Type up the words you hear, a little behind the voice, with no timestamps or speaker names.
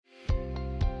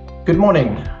Good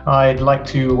morning. I'd like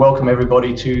to welcome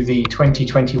everybody to the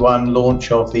 2021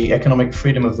 launch of the Economic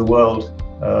Freedom of the World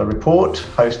report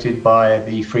hosted by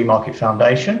the Free Market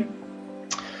Foundation.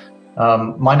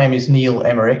 My name is Neil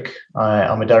Emerick.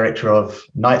 I'm a director of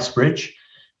NightsBridge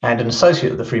and an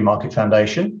associate of the Free Market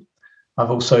Foundation. I've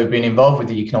also been involved with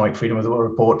the Economic Freedom of the World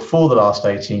report for the last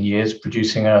 18 years,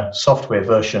 producing a software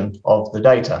version of the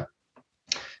data.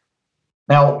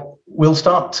 Now, we'll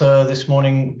start this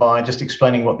morning by just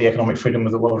explaining what the Economic Freedom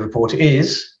of the World report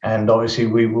is, and obviously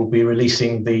we will be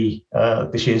releasing the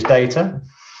this year's data.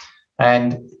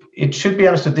 And it should be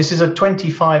understood this is a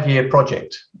 25-year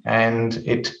project, and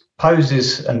it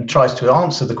poses and tries to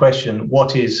answer the question,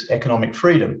 what is economic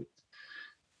freedom?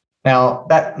 Now,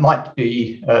 that might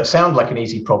be sound like an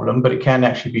easy problem, but it can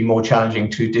actually be more challenging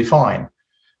to define.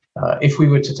 If we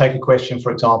were to take a question,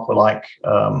 for example, like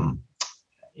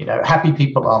happy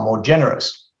people are more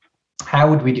generous. How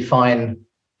would we define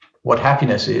what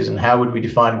happiness is, and how would we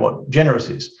define what generous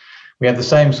is? We have the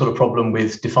same sort of problem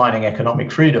with defining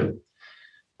economic freedom.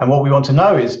 And what we want to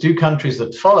know is, do countries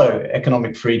that follow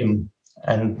economic freedom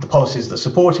and the policies that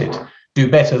support it do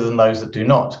better than those that do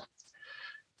not?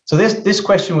 So this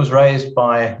question was raised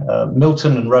by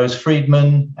Milton and Rose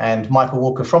Friedman and Michael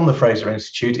Walker from the Fraser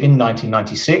Institute in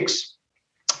 1996.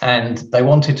 And they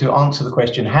wanted to answer the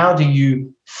question, how do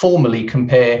you formally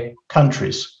compare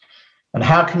countries? And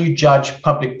how can you judge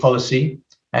public policy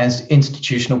and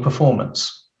institutional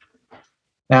performance?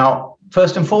 Now,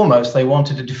 first and foremost, they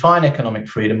wanted to define economic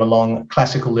freedom along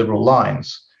classical liberal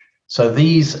lines. So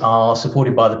these are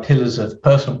supported by the pillars of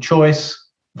personal choice,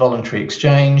 voluntary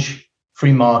exchange,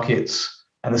 free markets,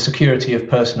 and the security of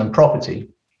person and property.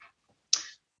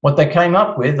 What they came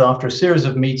up with after a series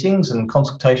of meetings and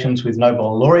consultations with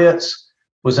Nobel laureates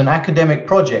was an academic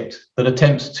project that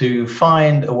attempts to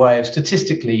find a way of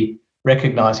statistically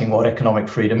recognizing what economic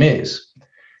freedom is.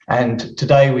 And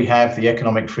today we have the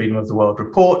Economic Freedom of the World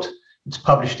report. It's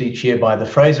published each year by the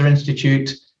Fraser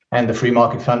Institute, and the Free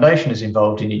Market Foundation is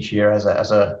involved in each year as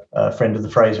a friend of the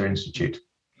Fraser Institute.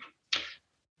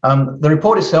 The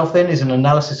report itself then is an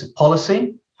analysis of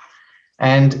policy,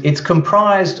 and it's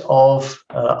comprised of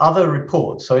other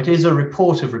reports. So it is a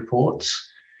report of reports.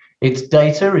 Its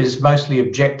data is mostly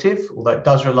objective, although it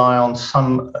does rely on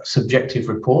some subjective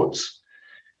reports.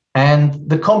 And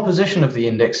the composition of the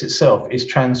index itself is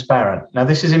transparent. Now,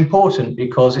 this is important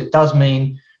because it does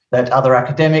mean that other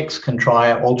academics can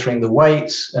try altering the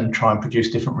weights and try and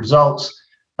produce different results.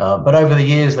 But over the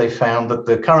years, they found that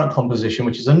the current composition,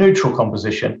 which is a neutral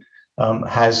composition,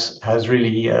 has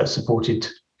really supported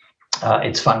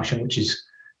its function, which is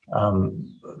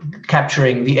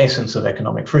capturing the essence of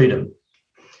economic freedom.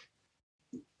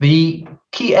 The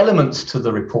key elements to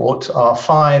the report are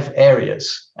 5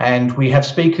 areas, and we have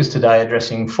speakers today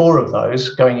addressing 4 of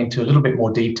those, going into a little bit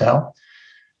more detail.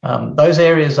 Those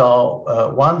areas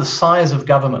are, 1, the size of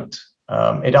government.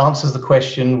 It answers the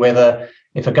question whether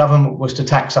if a government was to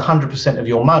tax 100% of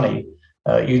your money,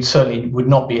 you certainly would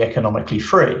not be economically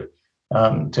free.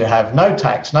 To have no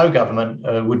tax, no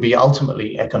government would be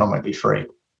ultimately economically free.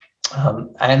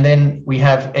 And then we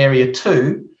have area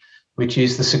 2, which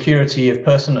is the security of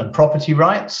person and property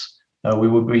rights. We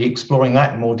will be exploring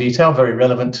that in more detail, very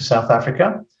relevant to South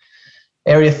Africa.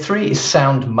 Area 3 is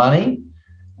sound money.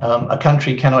 A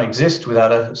country cannot exist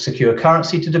without a secure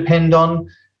currency to depend on.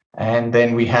 And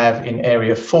then we have in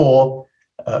area 4,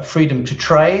 freedom to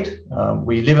trade.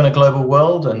 We live in a global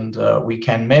world, and we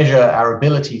can measure our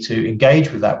ability to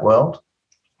engage with that world.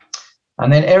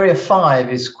 And then area 5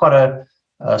 is quite a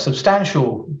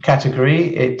substantial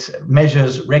category. It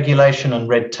measures regulation and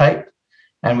red tape,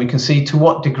 and we can see to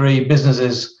what degree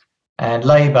businesses and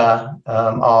labour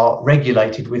are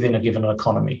regulated within a given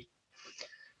economy.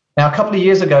 Now, a couple of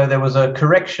years ago, there was a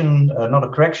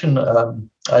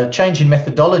a change in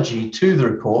methodology to the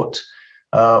report,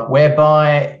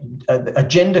 whereby a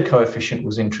gender coefficient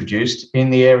was introduced in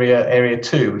the area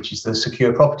 2, which is the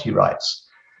secure property rights.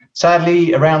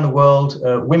 Sadly, around the world,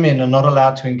 women are not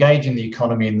allowed to engage in the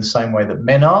economy in the same way that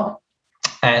men are.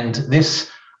 And this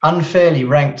unfairly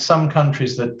ranked some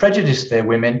countries that prejudiced their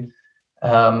women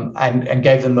and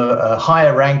gave them a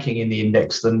higher ranking in the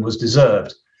index than was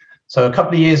deserved. So a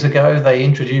couple of years ago, they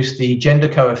introduced the gender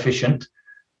coefficient,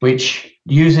 which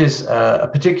uses a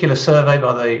particular survey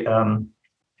by the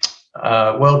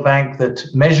World Bank that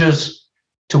measures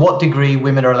to what degree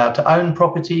women are allowed to own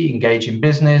property, engage in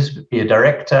business, be a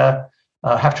director,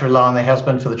 have to rely on their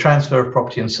husband for the transfer of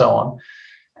property, and so on.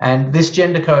 And this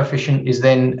gender coefficient is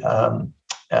then,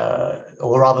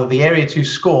 or rather the area 2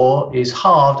 score is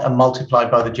halved and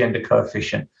multiplied by the gender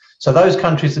coefficient. So those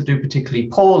countries that do particularly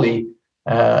poorly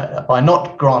by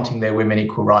not granting their women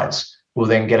equal rights, will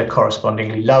then get a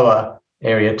correspondingly lower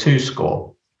Area 2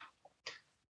 score.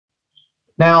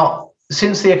 Now,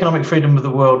 since the Economic Freedom of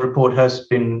the World report has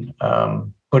been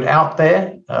put out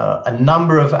there, a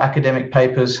number of academic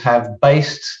papers have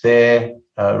based their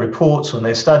reports on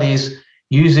their studies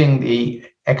using the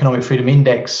Economic Freedom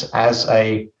Index as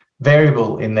a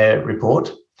variable in their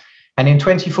report. And in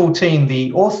 2014,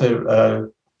 the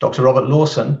author, Dr. Robert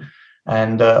Lawson,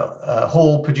 and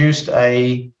Hall produced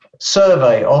a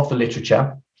survey of the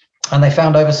literature, and they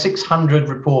found over 600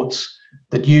 reports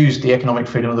that used the Economic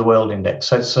Freedom of the World Index.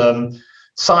 So it's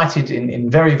cited in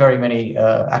very, very many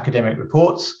academic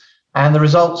reports, and the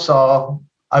results are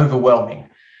overwhelming.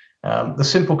 The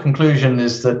simple conclusion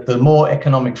is that the more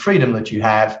economic freedom that you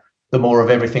have, the more of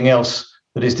everything else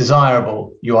that is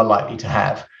desirable you are likely to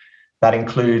have. That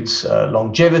includes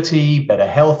longevity, better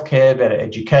healthcare, better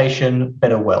education,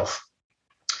 better wealth.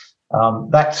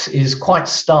 That is quite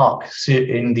stark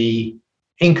in the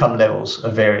income levels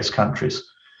of various countries.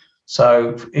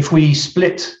 So if we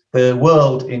split the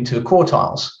world into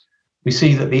quartiles, we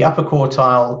see that the upper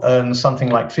quartile earns something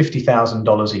like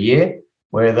 $50,000 a year,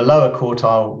 where the lower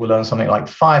quartile will earn something like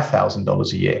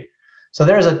 $5,000 a year. So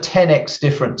there is a 10x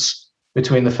difference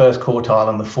between the first quartile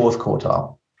and the fourth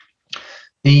quartile.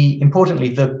 Importantly,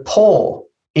 the poor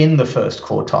in the first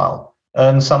quartile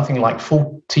earn something like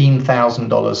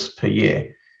 $14,000 per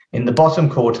year. In the bottom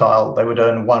quartile, they would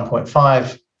earn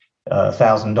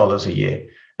 $1,500 a year.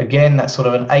 Again, that's sort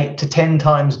of an 8 to 10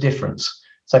 times difference.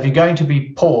 So if you're going to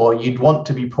be poor, you'd want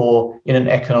to be poor in an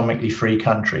economically free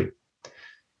country.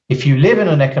 If you live in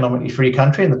an economically free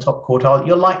country in the top quartile,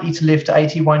 you're likely to live to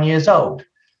 81 years old.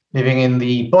 Living in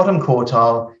the bottom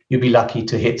quartile, you'll be lucky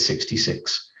to hit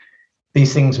 66.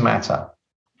 These things matter.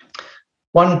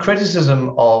 One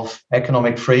criticism of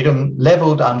economic freedom,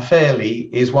 leveled unfairly,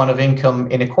 is one of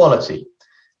income inequality.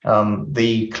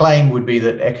 The claim would be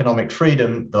that economic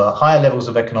freedom, the higher levels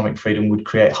of economic freedom, would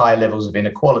create higher levels of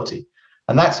inequality.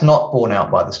 And that's not borne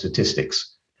out by the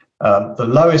statistics. The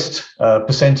lowest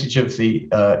percentage of the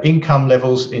income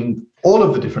levels in all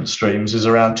of the different streams is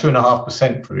around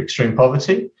 2.5% for extreme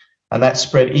poverty, and that's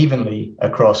spread evenly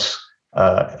across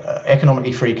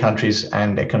economically free countries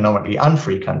and economically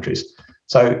unfree countries.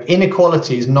 So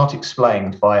inequality is not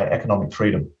explained by economic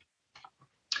freedom.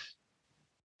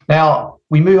 Now,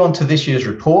 we move on to this year's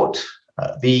report.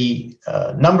 The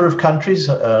number of countries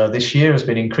this year has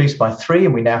been increased by 3,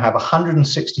 and we now have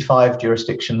 165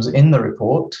 jurisdictions in the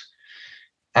report.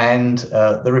 And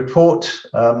the report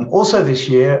also this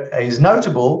year is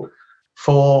notable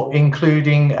for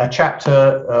including a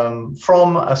chapter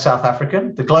from a South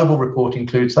African. The global report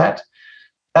includes that.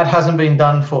 That hasn't been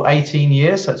done for 18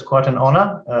 years, so it's quite an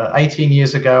honor. 18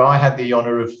 years ago, I had the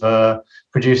honor of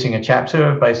producing a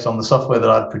chapter based on the software that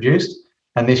I'd produced.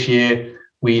 And this year,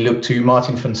 we look to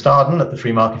Martin van Staden at the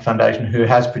Free Market Foundation, who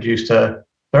has produced a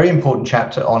very important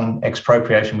chapter on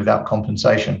expropriation without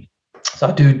compensation. So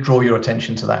I do draw your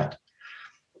attention to that.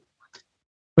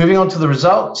 Moving on to the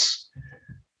results.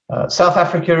 South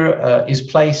Africa is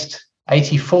placed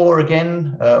 84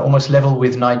 again, almost level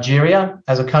with Nigeria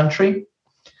as a country.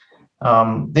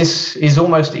 This is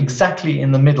almost exactly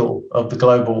in the middle of the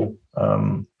global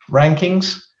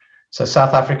rankings. So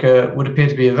South Africa would appear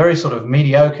to be a very sort of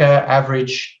mediocre,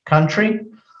 average country.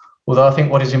 Although I think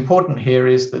what is important here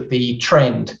is that the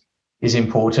trend is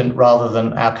important rather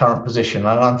than our current position.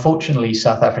 And unfortunately,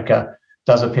 South Africa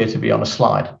does appear to be on a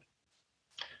slide.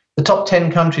 The top 10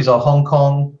 countries are Hong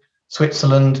Kong,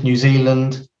 Switzerland, New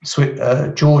Zealand,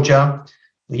 Georgia,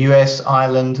 the US,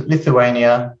 Ireland,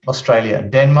 Lithuania, Australia, and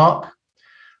Denmark.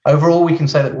 Overall, we can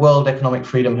say that world economic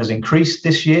freedom has increased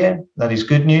this year. That is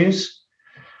good news.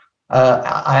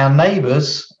 Our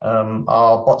neighbours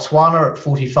are Botswana at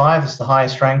 45, that's the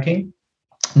highest ranking,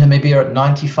 Namibia at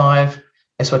 95,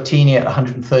 Eswatini at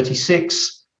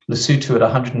 136, Lesotho at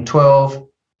 112,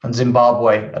 and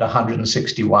Zimbabwe at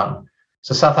 161.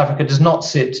 So South Africa does not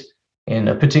sit in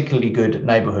a particularly good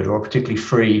neighbourhood or a particularly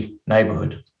free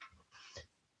neighbourhood.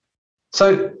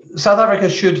 So South Africa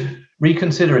should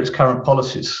reconsider its current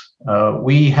policies.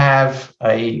 We have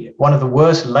one of the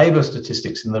worst labour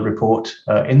statistics in the report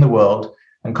in the world,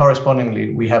 and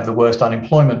correspondingly, we have the worst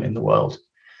unemployment in the world.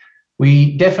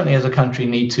 We definitely as a country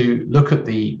need to look at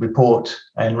the report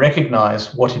and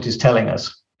recognise what it is telling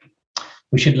us.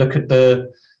 We should look at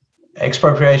the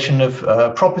expropriation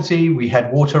of property. We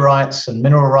had water rights and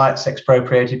mineral rights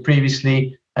expropriated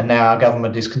previously, and now our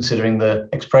government is considering the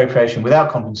expropriation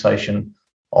without compensation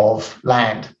of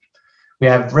land. We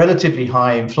have relatively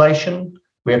high inflation.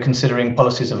 We are considering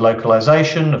policies of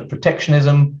localization, of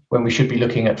protectionism, when we should be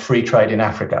looking at free trade in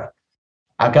Africa.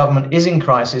 Our government is in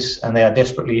crisis and they are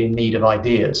desperately in need of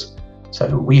ideas.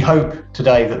 So we hope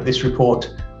today that this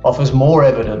report offers more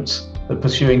evidence that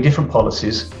pursuing different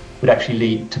policies would actually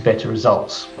lead to better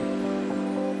results.